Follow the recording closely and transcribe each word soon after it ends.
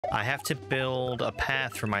I have to build a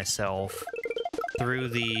path for myself through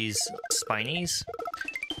these spinies,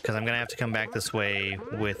 because I'm gonna have to come back this way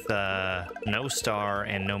with no star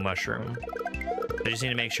and no mushroom. I just need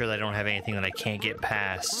to make sure that I don't have anything that I can't get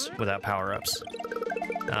past without power-ups.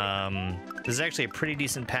 This is actually a pretty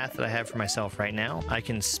decent path that I have for myself right now. I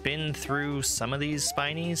can spin through some of these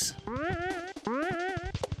spinies.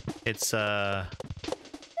 It's kind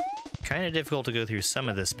of difficult to go through some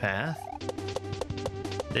of this path.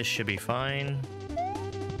 This should be fine.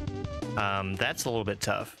 That's a little bit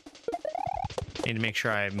tough. Need to make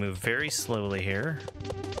sure I move very slowly here.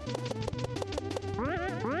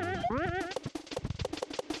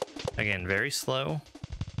 Again, very slow.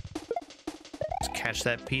 Just catch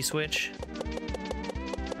that P-switch.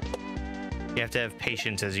 You have to have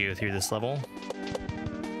patience as you go through this level.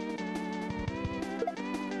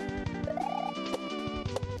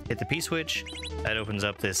 Hit the P-switch. That opens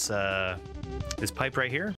up this this pipe right here.